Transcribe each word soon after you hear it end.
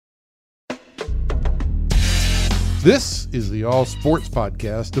This is the All Sports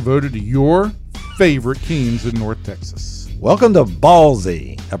Podcast devoted to your favorite teams in North Texas. Welcome to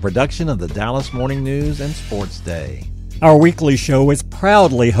Ballsy, a production of the Dallas Morning News and SportsDay. Our weekly show is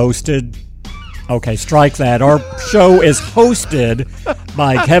proudly hosted. Okay, strike that. Our show is hosted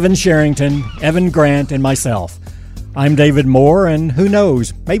by Kevin Sherrington, Evan Grant, and myself. I'm David Moore, and who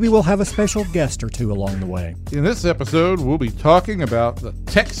knows, maybe we'll have a special guest or two along the way. In this episode, we'll be talking about the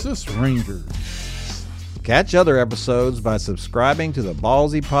Texas Rangers. Catch other episodes by subscribing to the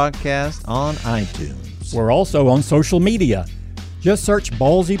Ballsy Podcast on iTunes. We're also on social media. Just search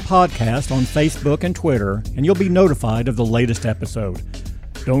Ballsy Podcast on Facebook and Twitter, and you'll be notified of the latest episode.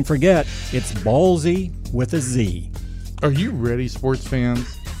 Don't forget, it's Ballsy with a Z. Are you ready, sports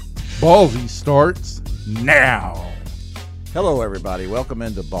fans? Ballsy starts now. Hello, everybody. Welcome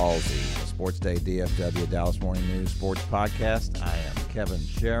into Ballsy, the SportsDay DFW Dallas Morning News Sports Podcast. I am Kevin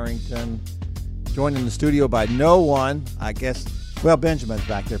Sherrington, joined in the studio by no one, I guess. Well, Benjamin's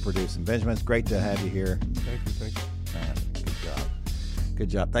back there producing. Benjamin, it's great to have you here. Thank you. Man, good job. Good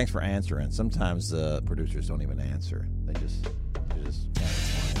job. Thanks for answering. Sometimes producers don't even answer. They're just kind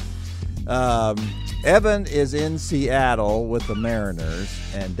of funny. Evan is in Seattle with the Mariners,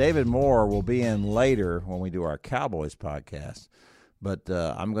 and David Moore will be in later when we do our Cowboys podcast. But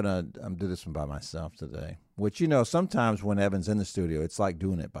I'm do this one by myself today, which, you know, sometimes when Evan's in the studio, it's like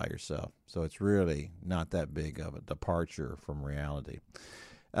doing it by yourself. So it's really not that big of a departure from reality.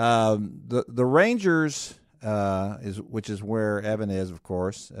 The Rangers, which is where Evan is, of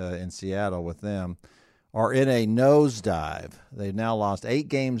course, in Seattle with them, are in a nosedive. They've now lost 8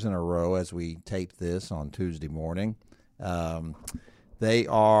 games in a row as we tape this on Tuesday morning. They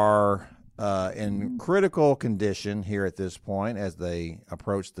are in critical condition here at this point as they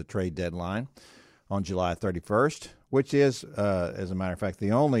approach the trade deadline on July 31st, which is, as a matter of fact,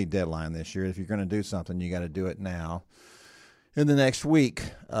 the only deadline this year. If you're going to do something, you got to do it now in the next week.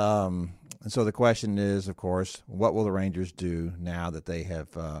 And so the question is, of course, what will the Rangers do now that they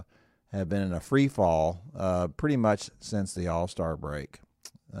have been in a free fall pretty much since the All-Star break?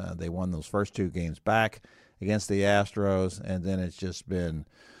 They won those first 2 games back against the Astros, and then it's just been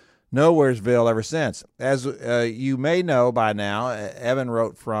Nowheresville ever since. As you may know by now, Evan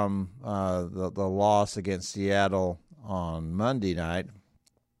wrote from the loss against Seattle on Monday night.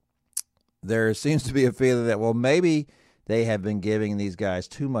 There seems to be a feeling that, well, maybe they have been giving these guys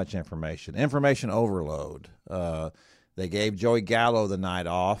too much information overload. They gave Joey Gallo the night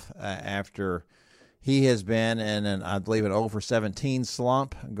off after he has been in I believe, an 0-for-17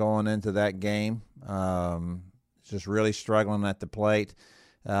 slump going into that game. Just really struggling at the plate.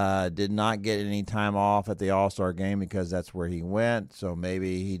 Did not get any time off at the All-Star game because that's where he went. So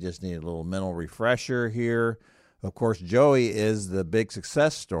maybe he just needed a little mental refresher here. Of course, Joey is the big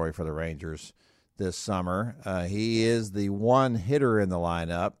success story for the Rangers this summer. He is the one hitter in the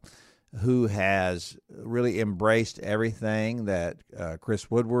lineup who has really embraced everything that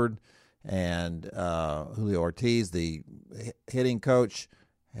Chris Woodward and Julio Ortiz, the hitting coach,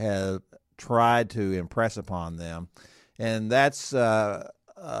 have tried to impress upon them. And that's been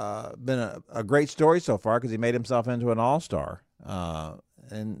a great story so far because he made himself into an all-star.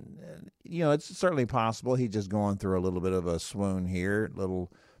 And, you know, it's certainly possible he's just going through a little bit of a swoon here, a little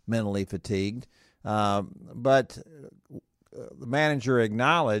mentally fatigued. But the manager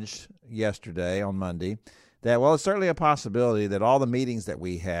acknowledged yesterday on Monday that, well, it's certainly a possibility that all the meetings that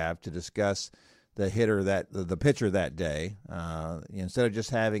we have to discuss the pitcher that day, instead of just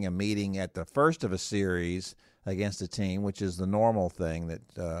having a meeting at the first of a series against a team, which is the normal thing that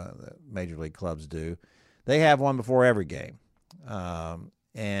major league clubs do, they have one before every game.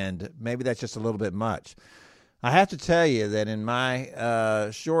 And maybe that's just a little bit much. I have to tell you that in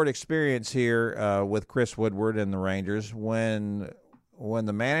my short experience here with Chris Woodward and the Rangers, when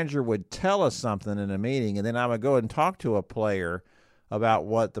the manager would tell us something in a meeting and then I would go and talk to a player about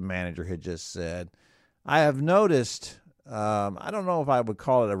what the manager had just said, I have noticed, I don't know if I would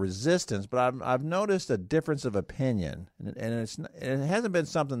call it a resistance, but I've noticed a difference of opinion. And it hasn't been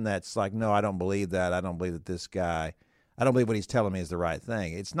something that's like, no, I don't believe that. I don't believe that this guy, I don't believe what he's telling me is the right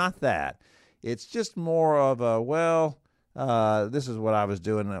thing. It's not that. It's just more of a, well, this is what I was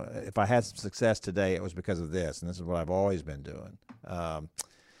doing. If I had some success today, it was because of this, and this is what I've always been doing.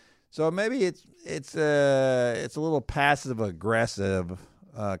 So maybe it's a little passive aggressive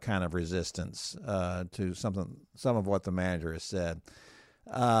kind of resistance to some of what the manager has said.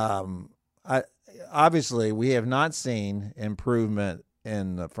 Obviously, we have not seen improvement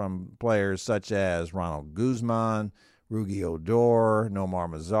from players such as Ronald Guzman, Rugi Odor, Nomar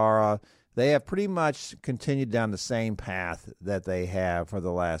Mazara. They have pretty much continued down the same path that they have for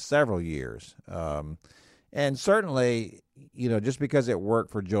the last several years. And certainly, just because it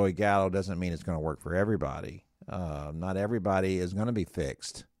worked for Joey Gallo doesn't mean it's going to work for everybody. Not everybody is going to be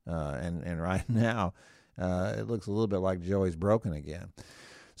fixed. And right now, it looks a little bit like Joey's broken again.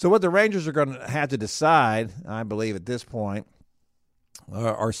 So what the Rangers are going to have to decide, I believe at this point,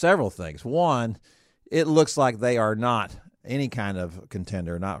 are several things. One, it looks like they are not any kind of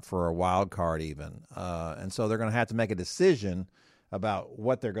contender, not for a wild card even. And so they're going to have to make a decision about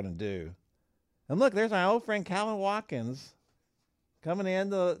what they're going to do. And look, there's my old friend Calvin Watkins coming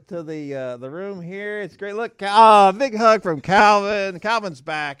into the room here. It's great. Look, big hug from Calvin. Calvin's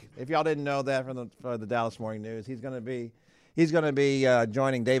back. If y'all didn't know that from the Dallas Morning News, he's going to be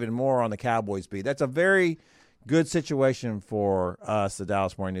joining David Moore on the Cowboys beat. That's a very good situation for us, the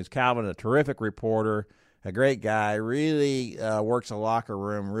Dallas Morning News. Calvin, a terrific reporter, a great guy, really works a locker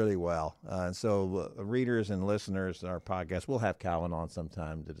room really well. And so readers and listeners of our podcast, we'll have Calvin on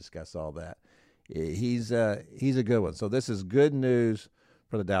sometime to discuss all that. He's a good one. So this is good news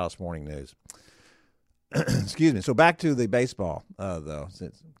for the Dallas Morning News. Excuse me. So back to the baseball, though,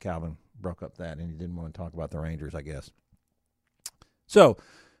 since Calvin broke up that and he didn't want to talk about the Rangers, I guess. So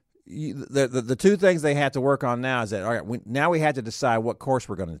the two things they have to work on now is that, all right, now we have to decide what course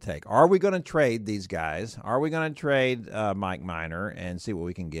we're going to take. Are we going to trade these guys? Are we going to trade Mike Minor and see what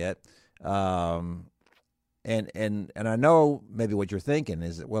we can get? And I know maybe what you're thinking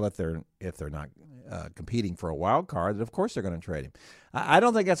is that, well, if they're not competing for a wild card, then of course they're going to trade him. I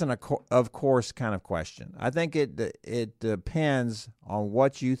don't think that's an of course kind of question. I think it depends on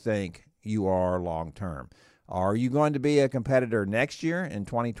what you think you are long term. Are you going to be a competitor next year in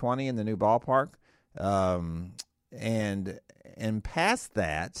 2020 in the new ballpark? And past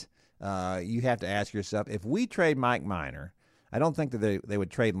that, you have to ask yourself, if we trade Mike Minor, I don't think that they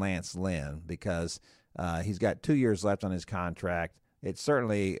would trade Lance Lynn because he's got 2 years left on his contract. It's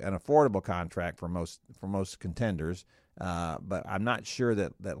certainly an affordable contract for most contenders, but I'm not sure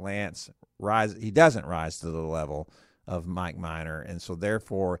that Lance doesn't rise to the level of Mike Minor, and so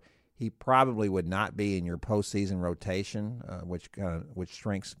therefore he probably would not be in your postseason rotation, which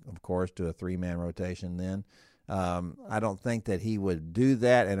shrinks, of course, to a 3-man rotation then. I don't think that he would do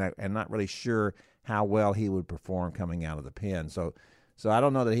that, and I'm not really sure how well he would perform coming out of the pen. So I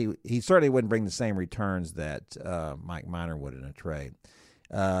don't know that he certainly wouldn't bring the same returns that Mike Minor would in a trade.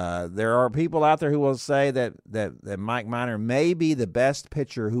 There are people out there who will say that Mike Minor may be the best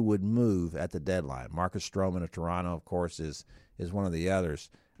pitcher who would move at the deadline. Marcus Stroman of Toronto, of course, is one of the others.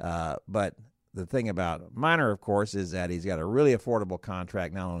 But the thing about Minor, of course, is that he's got a really affordable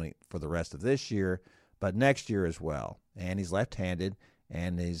contract not only for the rest of this year, but next year as well. And he's left-handed,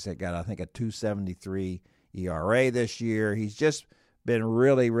 and he's got, I think, a 2.73 ERA this year. He's just been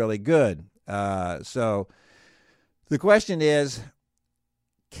really, really good. So the question is,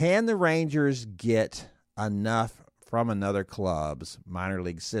 can the Rangers get enough from another club's minor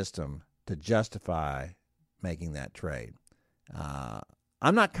league system to justify making that trade?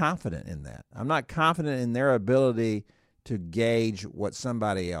 I'm not confident in that. I'm not confident in their ability to gauge what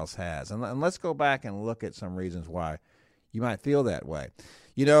somebody else has. And let's go back and look at some reasons why you might feel that way.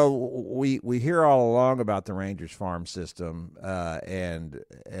 We hear all along about the Rangers farm system and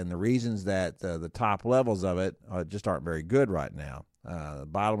the reasons that the top levels of it just aren't very good right now. The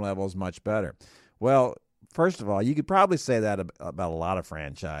bottom level is much better. Well, first of all, you could probably say that about a lot of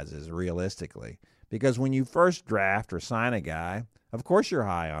franchises realistically, because when you first draft or sign a guy, of course you're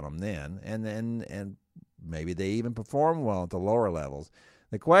high on them then, and maybe they even perform well at the lower levels.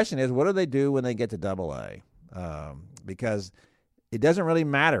 The question is, what do they do when they get to Double-A? Because it doesn't really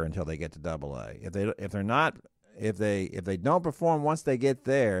matter until they get to Double-A. If they don't perform once they get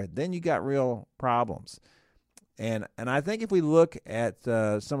there, then you got real problems. And I think if we look at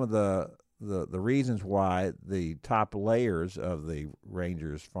some of the reasons why the top layers of the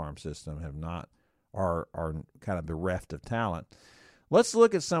Rangers farm system are kind of bereft of talent, let's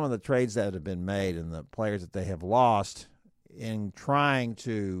look at some of the trades that have been made and the players that they have lost in trying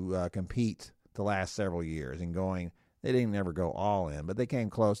to compete the last several years and going. They didn't ever go all in, but they came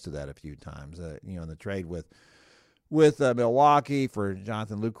close to that a few times. In the trade with Milwaukee for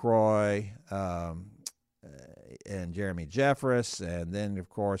Jonathan Lucroy and Jeremy Jeffress, and then of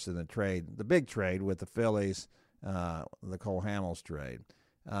course in the big trade with the Phillies, the Cole Hamels trade.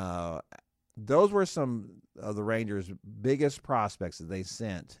 Those were some of the Rangers' biggest prospects that they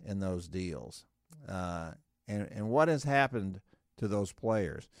sent in those deals. And what has happened to those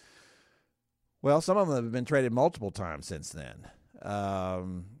players? Well, some of them have been traded multiple times since then.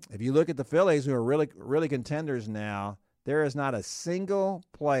 If you look at the Phillies, who are really, really contenders now, there is not a single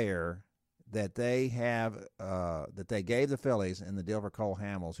player that they have that they gave the Phillies in the deal for Cole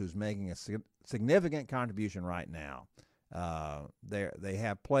Hamels, who's making a significant contribution right now. They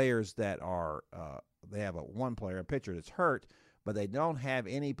have players that are they have one player, a pitcher that's hurt, but they don't have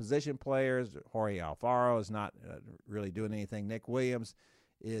any position players. Jorge Alfaro is not really doing anything. Nick Williams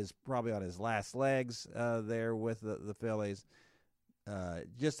is probably on his last legs there with the Phillies.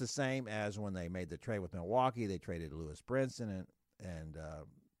 Just the same as when they made the trade with Milwaukee, they traded Lewis Brinson and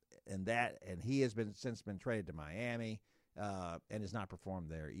he has since been traded to Miami and has not performed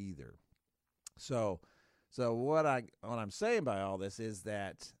there either. So what I'm saying by all this is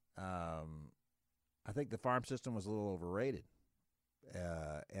that I think the farm system was a little overrated,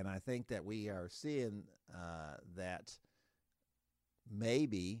 and I think that we are seeing that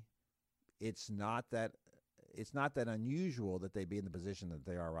maybe it's not that unusual that they be in the position that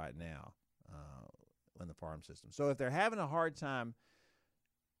they are right now in the farm system. So if they're having a hard time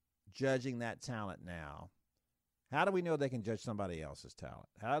judging that talent now, how do we know they can judge somebody else's talent?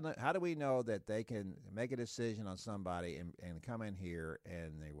 How do we know that they can make a decision on somebody and come in here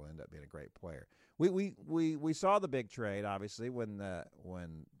and they will end up being a great player? We saw the big trade, obviously, when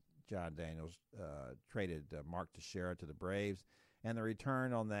John Daniels traded Mark Teixeira to the Braves, and the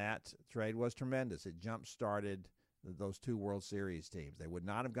return on that trade was tremendous. It jump-started those two World Series teams. They would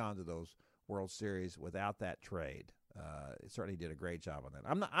not have gone to those World Series without that trade. It certainly did a great job on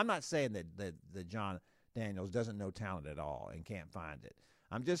that. I'm not saying that John Daniels doesn't know talent at all and can't find it.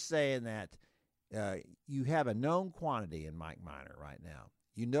 I'm just saying that you have a known quantity in Mike Minor right now.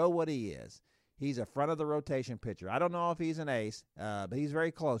 You know what he is. He's a front of the rotation pitcher. I don't know if he's an ace, but he's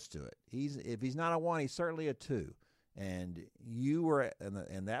very close to it. If he's not a 1, he's certainly a 2. And you were,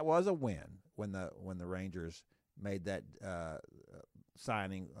 and that was a win when the Rangers made that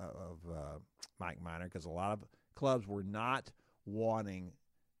signing of Mike Minor, because a lot of clubs were not wanting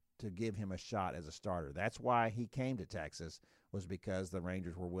to give him a shot as a starter. That's why he came to Texas, was because the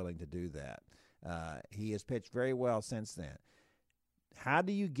Rangers were willing to do that. He has pitched very well since then. How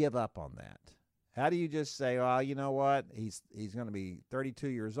do you give up on that? How do you just say, well, you know what, he's going to be 32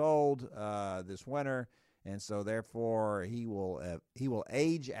 years old this winter, and so therefore he will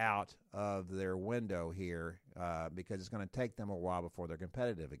age out of their window here because it's going to take them a while before they're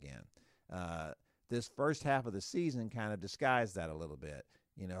competitive again. This first half of the season kind of disguised that a little bit.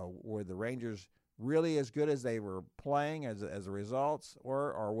 You know, were the Rangers really as good as they were playing as a results,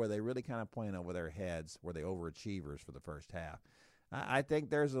 or were they really kind of playing over their heads? Were they overachievers for the first half? I think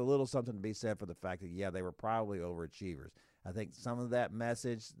there's a little something to be said for the fact that, yeah, they were probably overachievers. I think some of that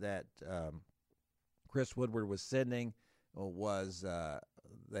message that Chris Woodward was sending was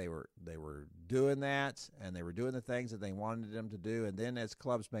they were doing that, and they were doing the things that they wanted them to do. And then as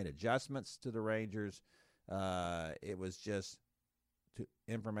clubs made adjustments to the Rangers, it was just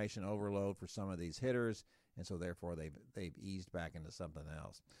information overload for some of these hitters, and so therefore they've eased back into something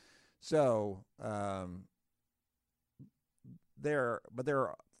else. So there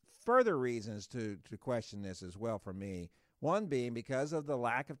are further reasons to question this as well for me. One being because of the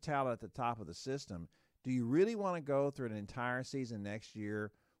lack of talent at the top of the system. Do you really want to go through an entire season next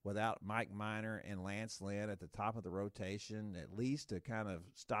year without Mike Minor and Lance Lynn at the top of the rotation, at least to kind of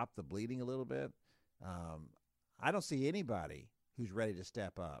stop the bleeding a little bit? I don't see anybody who's ready to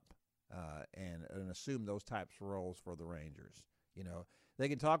step up and assume those types of roles for the Rangers. You know, they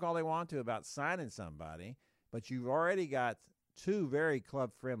can talk all they want to about signing somebody, but you've already got two very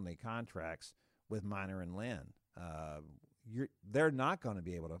club-friendly contracts with Minor and Lynn. They're not going to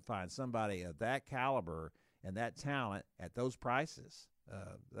be able to find somebody of that caliber and that talent at those prices.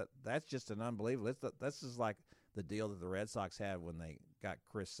 That's just an unbelievable. This is like the deal that the Red Sox had when they got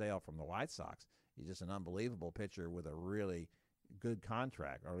Chris Sale from the White Sox. He's just an unbelievable pitcher with a really good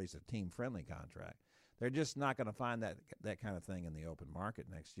contract, or at least a team-friendly contract. They're just not going to find that kind of thing in the open market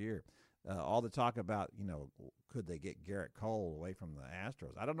next year. All the talk about, could they get Garrett Cole away from the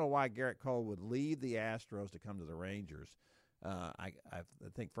Astros? I don't know why Garrett Cole would leave the Astros to come to the Rangers. I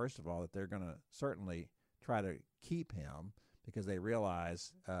think, first of all, that they're going to certainly try to keep him because they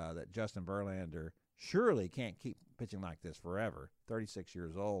realize that Justin Verlander surely can't keep pitching like this forever. 36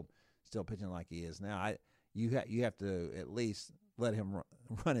 years old, still pitching like he is now. You have to at least let him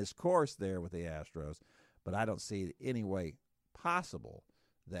run his course there with the Astros, but I don't see any way possible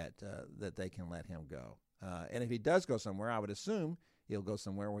that they can let him go. And if he does go somewhere, I would assume he'll go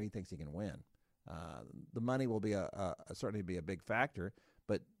somewhere where he thinks he can win. The money will be certainly be a big factor,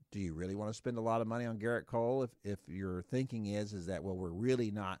 but do you really want to spend a lot of money on Garrett Cole if your thinking is that, well, we're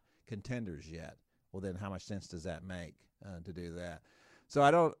really not contenders yet? Well, then how much sense does that make to do that?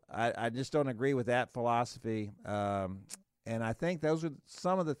 So I just don't agree with that philosophy. And I think those are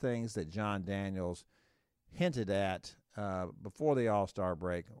some of the things that John Daniels hinted at before the All-Star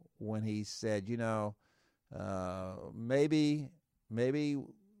break when he said, maybe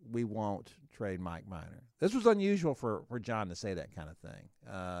we won't trade Mike Minor. This was unusual for John to say that kind of thing.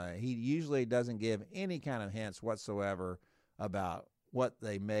 He usually doesn't give any kind of hints whatsoever about what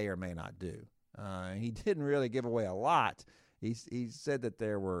they may or may not do. He didn't really give away a lot. He said that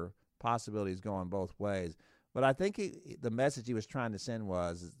there were possibilities going both ways. But I think the message he was trying to send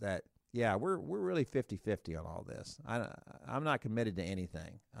was that, yeah, we're really 50-50 on all this. I'm not committed to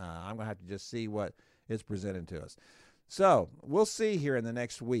anything. I'm going to have to just see what is presented to us. So we'll see here in the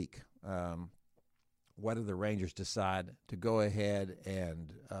next week whether the Rangers decide to go ahead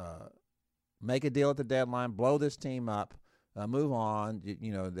and make a deal at the deadline, blow this team up, move on.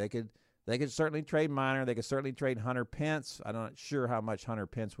 They could certainly trade Minor. They could certainly trade Hunter Pence. I'm not sure how much Hunter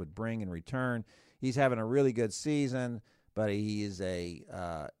Pence would bring in return. He's having a really good season, but he is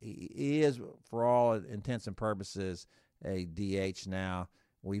for all intents and purposes a DH now.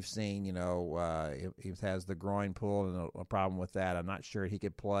 We've seen, he has the groin pull and a problem with that. I'm not sure he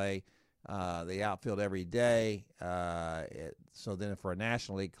could play the outfield every day. So then for a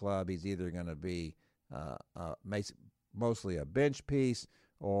National League club, he's either going to be mostly a bench piece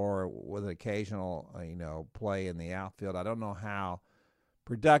or with an occasional, play in the outfield. I don't know how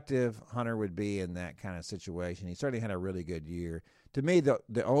productive Hunter would be in that kind of situation. He certainly had a really good year. To me,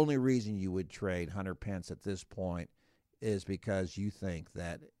 the only reason you would trade Hunter Pence at this point is because you think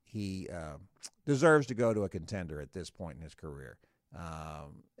that he deserves to go to a contender at this point in his career.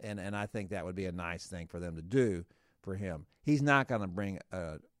 And I think that would be a nice thing for them to do for him. He's not going to bring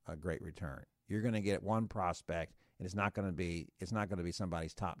a great return. You're going to get one prospect, and it's not going to be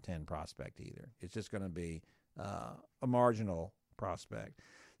somebody's top 10 prospect either. It's just going to be a marginal prospect.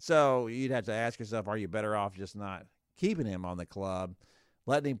 So you'd have to ask yourself, are you better off just not keeping him on the club,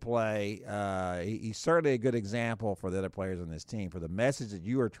 letting him play? He's certainly a good example for the other players on this team. For the message that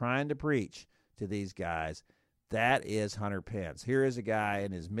you are trying to preach to these guys, that is Hunter Pence. Here is a guy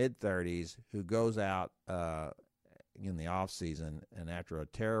in his mid-30s who goes out in the offseason and after a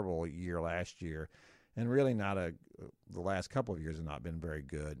terrible year last year, and really the last couple of years have not been very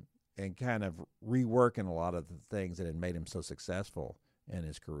good, and kind of reworking a lot of the things that had made him so successful in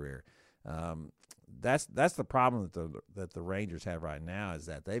his career. That's the problem that the Rangers have right now, is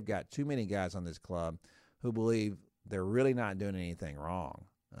that they've got too many guys on this club who believe they're really not doing anything wrong.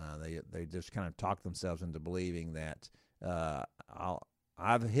 They just kind of talk themselves into believing that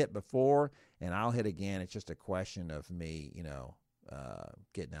I've hit before and I'll hit again. It's just a question of me,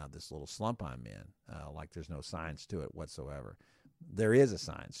 getting out of this little slump I'm in. Like there's no science to it whatsoever. There is a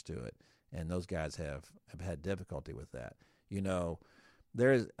science to it, and those guys have had difficulty with that.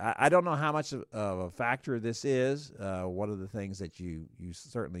 I don't know how much of a factor this is. One of the things that you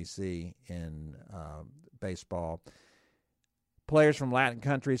certainly see in baseball, players from Latin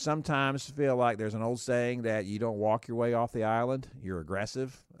countries sometimes feel like there's an old saying that you don't walk your way off the island. You're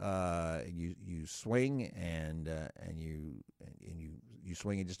aggressive. You swing and you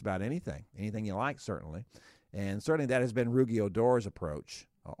swing at just about anything you like, certainly. And certainly that has been Rugi Odor's approach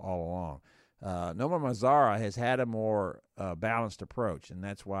all along. Nomar Mazara has had a more balanced approach, and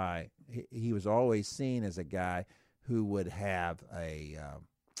that's why he was always seen as a guy who would have a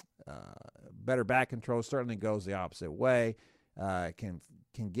better back control, certainly goes the opposite way, can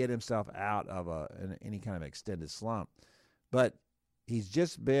get himself out of any kind of extended slump. But he's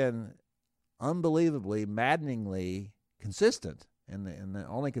just been unbelievably, maddeningly consistent, and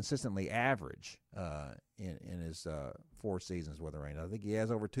only consistently average in his 4 seasons with the Rangers. I think he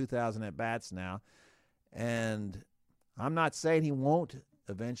has over 2,000 at-bats now, and I'm not saying he won't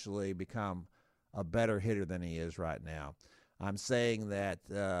eventually become a better hitter than he is right now. I'm saying that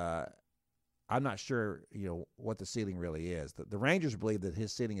I'm not sure, what the ceiling really is. The Rangers believe that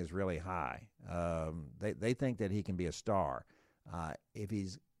his ceiling is really high. They think that he can be a star. If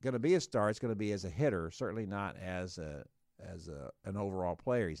he's going to be a star, it's going to be as a hitter, certainly not as an overall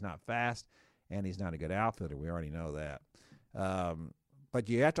player. He's not fast, and he's not a good outfielder. We already know that. But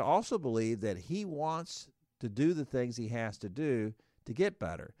you have to also believe that he wants to do the things he has to do to get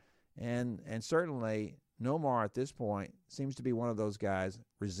better. And certainly Nomar at this point seems to be one of those guys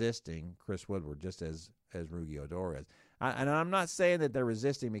resisting Chris Woodward, just as Rugi Odor is. And I'm not saying that they're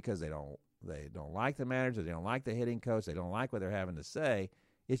resisting because they don't like the manager, they don't like the hitting coach, they don't like what they're having to say.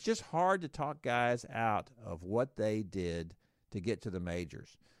 It's just hard to talk guys out of what they did to get to the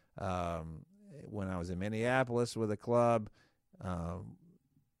majors. When I was in Minneapolis with a club,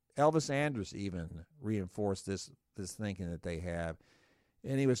 Elvis Andrus even reinforced this thinking that they have.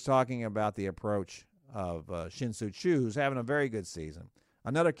 And he was talking about the approach Shin-Soo Choo, who's having a very good season.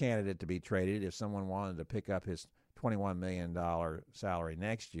 Another candidate to be traded if someone wanted to pick up his $21 million salary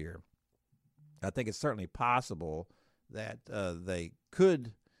next year. I think it's certainly possible that they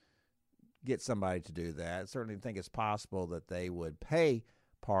could get somebody to do that. I certainly think it's possible that they would pay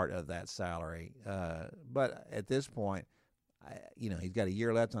part of that salary. But at this point, he's got a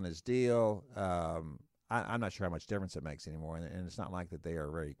year left on his deal. I'm not sure how much difference it makes anymore, and it's not like that they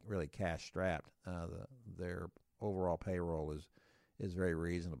are really cash strapped. Their overall payroll is very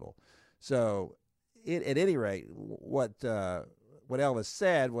reasonable. So, at any rate, what Elvis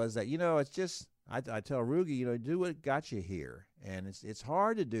said was that it's just I tell Rugi, do what got you here, and it's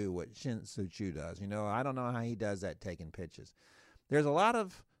hard to do what Shin-Soo Choo does. I don't know how he does that taking pitches. There's a lot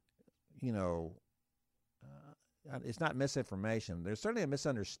of it's not misinformation. There's certainly a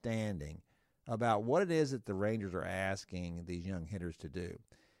misunderstanding about what it is that the Rangers are asking these young hitters to do.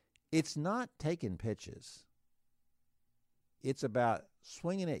 It's not taking pitches. It's about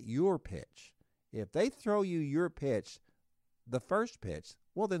swinging at your pitch. If they throw you your pitch, the first pitch,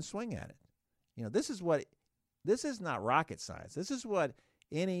 well, then swing at it. This is not rocket science. This is what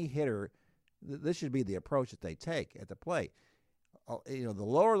any hitter, this should be the approach that they take at the plate. The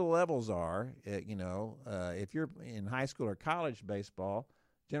lower the levels are, if you're in high school or college baseball,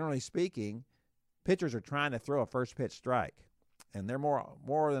 generally speaking, pitchers are trying to throw a first pitch strike, and they're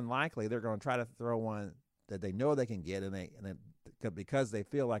more than likely they're going to try to throw one that they know they can get, because they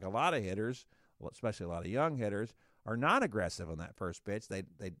feel like a lot of hitters, especially a lot of young hitters, are not aggressive on that first pitch.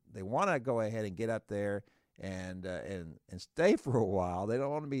 They want to go ahead and get up there and stay for a while. They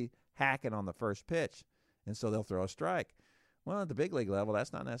don't want to be hacking on the first pitch, and so they'll throw a strike. Well, at the big league level,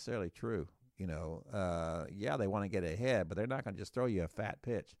 that's not necessarily true. They want to get ahead, but they're not going to just throw you a fat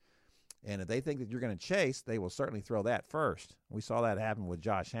pitch. And if they think that you're going to chase, they will certainly throw that first. We saw that happen with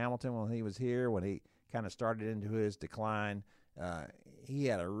Josh Hamilton when he was here, when he kind of started into his decline. He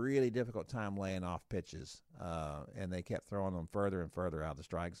had a really difficult time laying off pitches, and they kept throwing them further and further out of the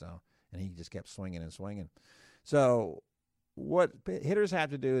strike zone, and he just kept swinging and swinging. So what hitters have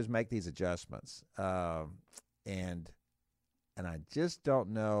to do is make these adjustments, and I just don't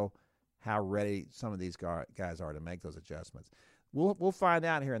know how ready some of these guys are to make those adjustments. We'll find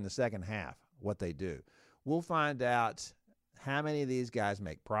out here in the second half what they do. We'll find out how many of these guys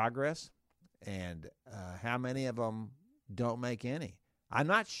make progress and how many of them don't make any. I'm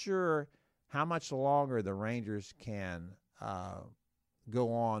not sure how much longer the Rangers can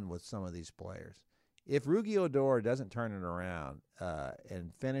go on with some of these players. If Rugi Odor doesn't turn it around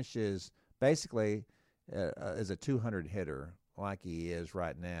and finishes basically as a 200 hitter like he is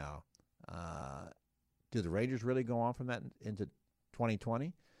right now, do the Rangers really go on from that into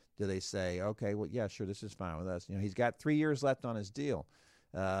 2020? Do they say, okay, well, yeah, sure, this is fine with us? He's got 3 years left on his deal,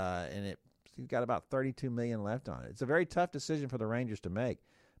 and he's got about $32 million left on it. It's a very tough decision for the Rangers to make,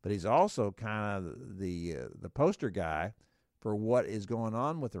 but he's also kind of the poster guy for what is going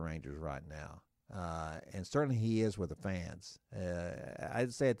on with the Rangers right now, and certainly he is with the fans.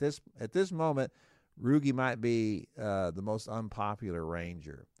 I'd say at this moment, Rugi might be the most unpopular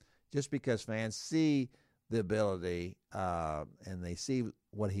Ranger, just because fans see the ability and they see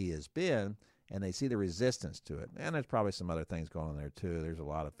what he has been, and they see the resistance to it. And there's probably some other things going on there too. There's a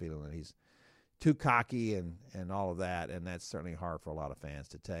lot of feeling that he's too cocky and all of that, and that's certainly hard for a lot of fans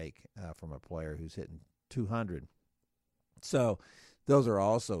to take from a player who's hitting 200. So those are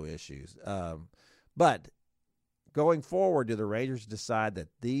also issues. But going forward, do the Rangers decide that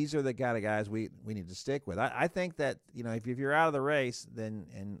these are the kind of guys we need to stick with? I think that if you're out of the race, then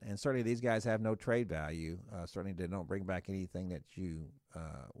and certainly these guys have no trade value. Certainly they don't bring back anything that you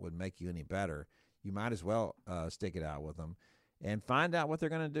would make you any better. You might as well stick it out with them and find out what they're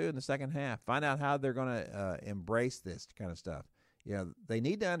going to do in the second half. Find out how they're going to embrace this kind of stuff. They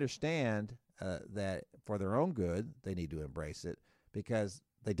need to understand that for their own good, they need to embrace it, because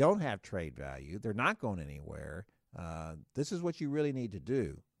they don't have trade value. They're not going anywhere. This is what you really need to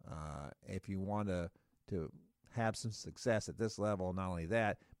do if you want to have some success at this level. Not only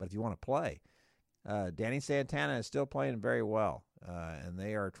that, but if you want to play. Danny Santana is still playing very well, and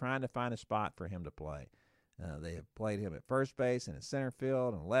they are trying to find a spot for him to play. They have played him at first base and at center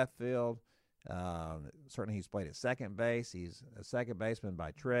field and left field. Certainly he's played at second base. He's a second baseman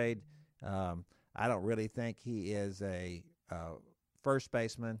by trade. I don't really think he is a first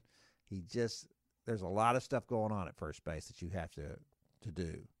baseman. There's a lot of stuff going on at first base that you have to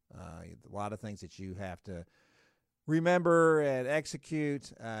do. A lot of things that you have to remember and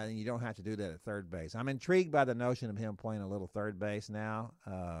execute, and you don't have to do that at third base. I'm intrigued by the notion of him playing a little third base now,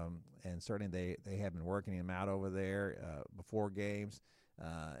 and certainly they have been working him out over there before games.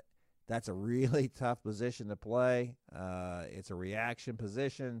 That's a really tough position to play. It's a reaction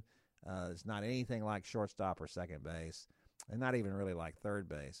position. It's not anything like shortstop or second base, and not even really like first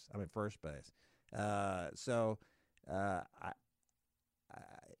base. So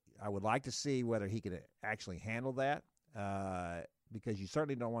I would like to see whether he could actually handle that, because you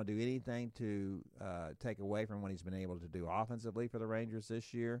certainly don't want to do anything to take away from what he's been able to do offensively for the Rangers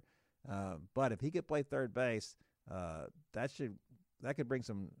this year. But if he could play third base, that could bring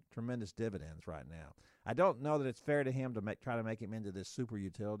some tremendous dividends right now. I don't know that it's fair to him to try to make him into this super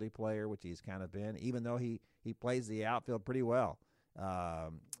utility player, which he's kind of been, even though he plays the outfield pretty well.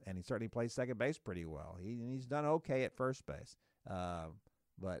 And he certainly plays second base pretty well. He's done okay at first base.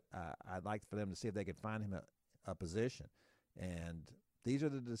 But I'd like for them to see if they could find him a position. And these are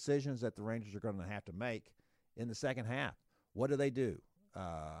the decisions that the Rangers are going to have to make in the second half. What do they do?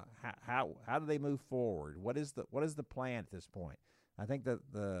 How do they move forward? What is the plan at this point? I think that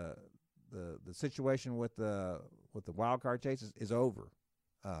the situation with the wild card chase is over.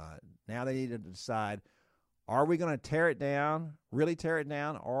 Now they need to decide: are we going to tear it down, really tear it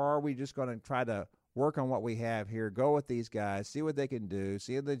down, or are we just going to try to work on what we have here, go with these guys, see what they can do,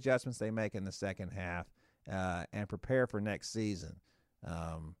 see the adjustments they make in the second half, and prepare for next season?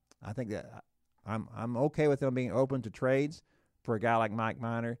 I think that I'm okay with them being open to trades for a guy like Mike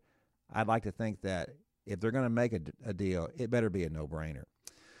Minor. I'd like to think that if they're going to make a deal, it better be a no-brainer.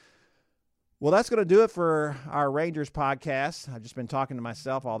 Well, that's going to do it for our Rangers podcast. I've just been talking to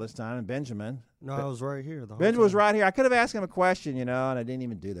myself all this time, and Benjamin. No, I was right here. Benjamin was right here. I could have asked him a question, and I didn't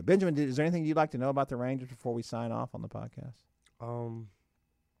even do that. Benjamin, is there anything you'd like to know about the Rangers before we sign off on the podcast?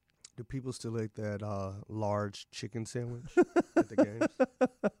 Do people still eat that large chicken sandwich at the games?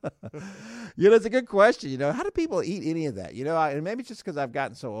 That's a good question. How do people eat any of that? And maybe it's just because I've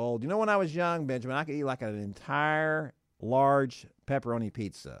gotten so old. When I was young, Benjamin, I could eat like an entire large pepperoni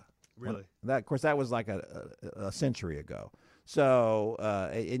pizza. Really? Of course, that was like a century ago. So,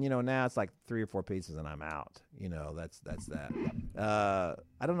 now it's like 3 or 4 pizzas and I'm out. That's that.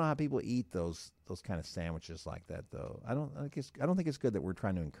 I don't know how people eat those kind of sandwiches like that, though. I don't think it's good that we're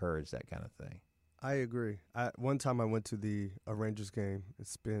trying to encourage that kind of thing. I agree. One time I went to the Rangers game and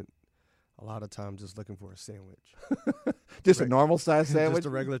spent a lot of time just looking for a sandwich. Just a normal size sandwich? Just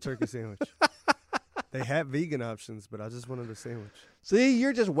a regular turkey sandwich. They had vegan options, but I just wanted a sandwich. See,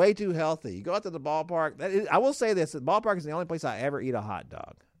 you're just way too healthy. You go out to the ballpark. I will say this: the ballpark is the only place I ever eat a hot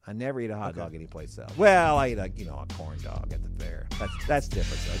dog. I never eat a hot dog anyplace else. Well, I eat a corn dog at the fair. That's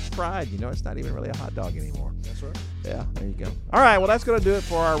different. So it's fried. It's not even really a hot dog anymore. That's right. Yeah, there you go. All right, well, that's going to do it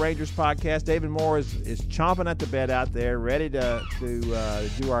for our Rangers podcast. David Moore is chomping at the bit out there, ready to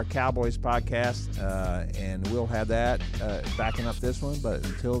do our Cowboys podcast, and we'll have that backing up this one. But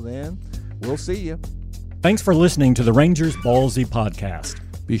until then, we'll see you. Thanks for listening to the Rangers Ballsy podcast.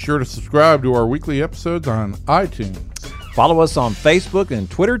 Be sure to subscribe to our weekly episodes on iTunes. Follow us on Facebook and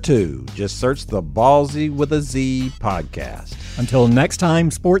Twitter, too. Just search the Ballsy with a Z podcast. Until next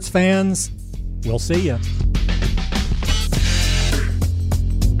time, sports fans, we'll see you.